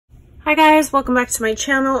Hi guys, welcome back to my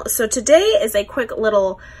channel. So today is a quick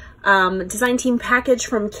little design team package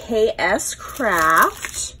from KS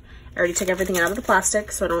Craft. I already took everything out of the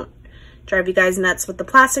plastic so I don't drive you guys nuts with the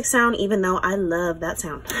plastic sound, even though I love that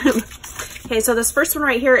sound. Okay, so this first one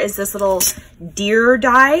right here is this little deer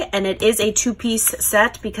die, and it is a two-piece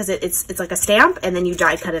set because it's like a stamp and then you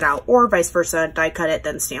die cut it out, or vice versa, die cut it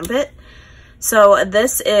then stamp it. So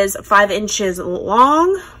this is 5 inches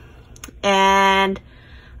long and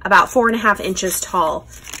about 4.5 inches tall.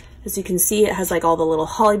 As you can see, it has like all the little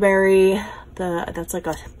holly berry, that's like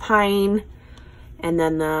a pine, and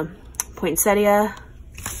then the poinsettia,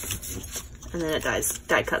 and then it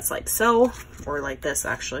die cuts like so, or like this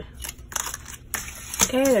actually.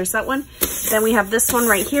 Okay, there's that one. Then we have this one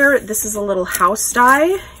right here. This is a little house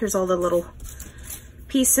die. Here's all the little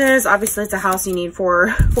pieces. Obviously it's a house, you need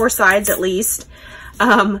four sides at least.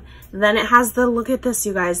 Then it has the, look at this,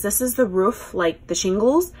 you guys. This is the roof, like the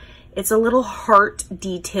shingles. It's a little heart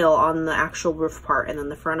detail on the actual roof part, and then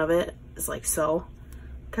the front of it is like so.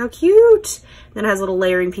 Look how cute. Then it has little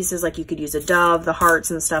layering pieces, like you could use a dove, the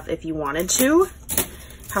hearts and stuff if you wanted to.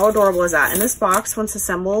 How adorable is that? And this box, once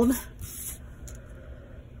assembled,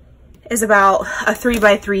 is about a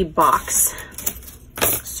 3x3 box.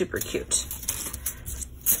 Super cute.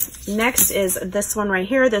 Next is this one right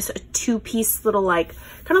here, this two-piece little, like,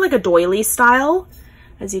 kind of like a doily style.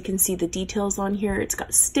 As you can see the details on here, it's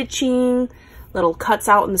got stitching, little cuts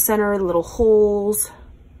out in the center, little holes,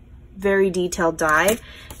 very detailed die.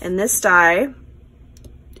 And this die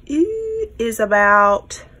is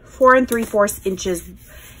about 4 3/4 inches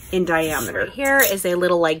in diameter. Right here is a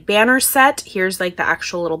little like banner set. Here's like the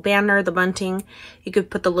actual little banner, the bunting. You could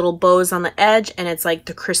put the little bows on the edge, and it's like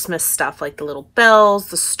the Christmas stuff, like the little bells,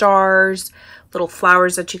 the stars, little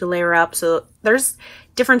flowers that you can layer up. So there's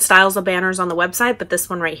different styles of banners on the website, but this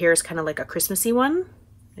one right here is kind of like a Christmassy one,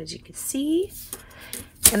 as you can see.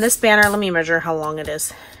 And this banner, let me measure how long it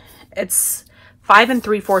is. It's 5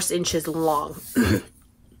 3/4 inches long.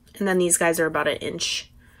 And then these guys are about an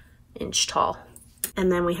inch tall. And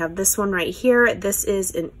then we have this one right here. This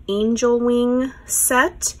is an angel wing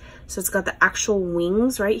set. So it's got the actual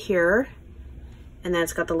wings right here. And then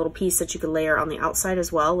it's got the little piece that you can layer on the outside as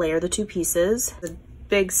well. Layer the two pieces. The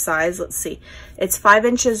big size, let's see. It's 5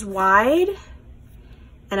 inches wide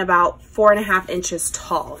and about 4.5 inches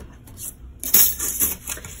tall.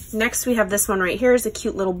 Next we have this one right here. Is a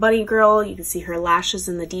cute little bunny girl. You can see her lashes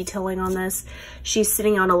and the detailing on this. She's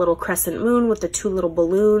sitting on a little crescent moon with the two little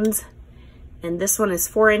balloons. And this one is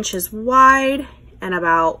 4 inches wide and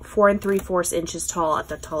about 4 3/4 inches tall at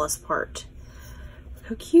the tallest part. Look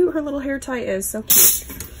how cute her little hair tie is, so cute.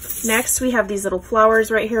 Next, we have these little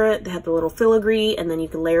flowers right here. They have the little filigree, and then you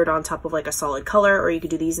can layer it on top of like a solid color, or you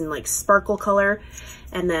could do these in like sparkle color.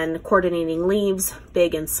 And then coordinating leaves,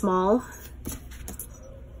 big and small.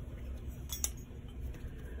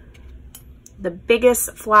 The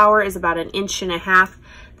biggest flower is about 1.5 inches.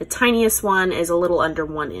 The tiniest one is a little under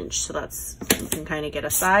 1 inch, so that's, you can kind of get a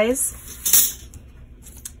size.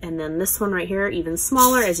 And then this one right here, even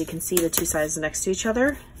smaller, as you can see the two sizes next to each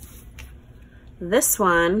other. This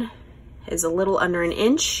one is a little under 1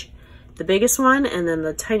 inch, the biggest one, and then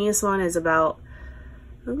the tiniest one is about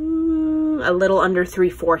a little under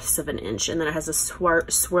 3/4 of an inch, and then it has a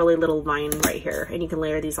swirly little vine right here, and you can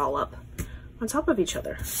layer these all up on top of each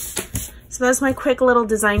other. So that's my quick little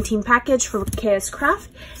design team package for KS Craft,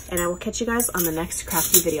 and I will catch you guys on the next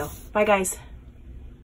crafty video. Bye guys.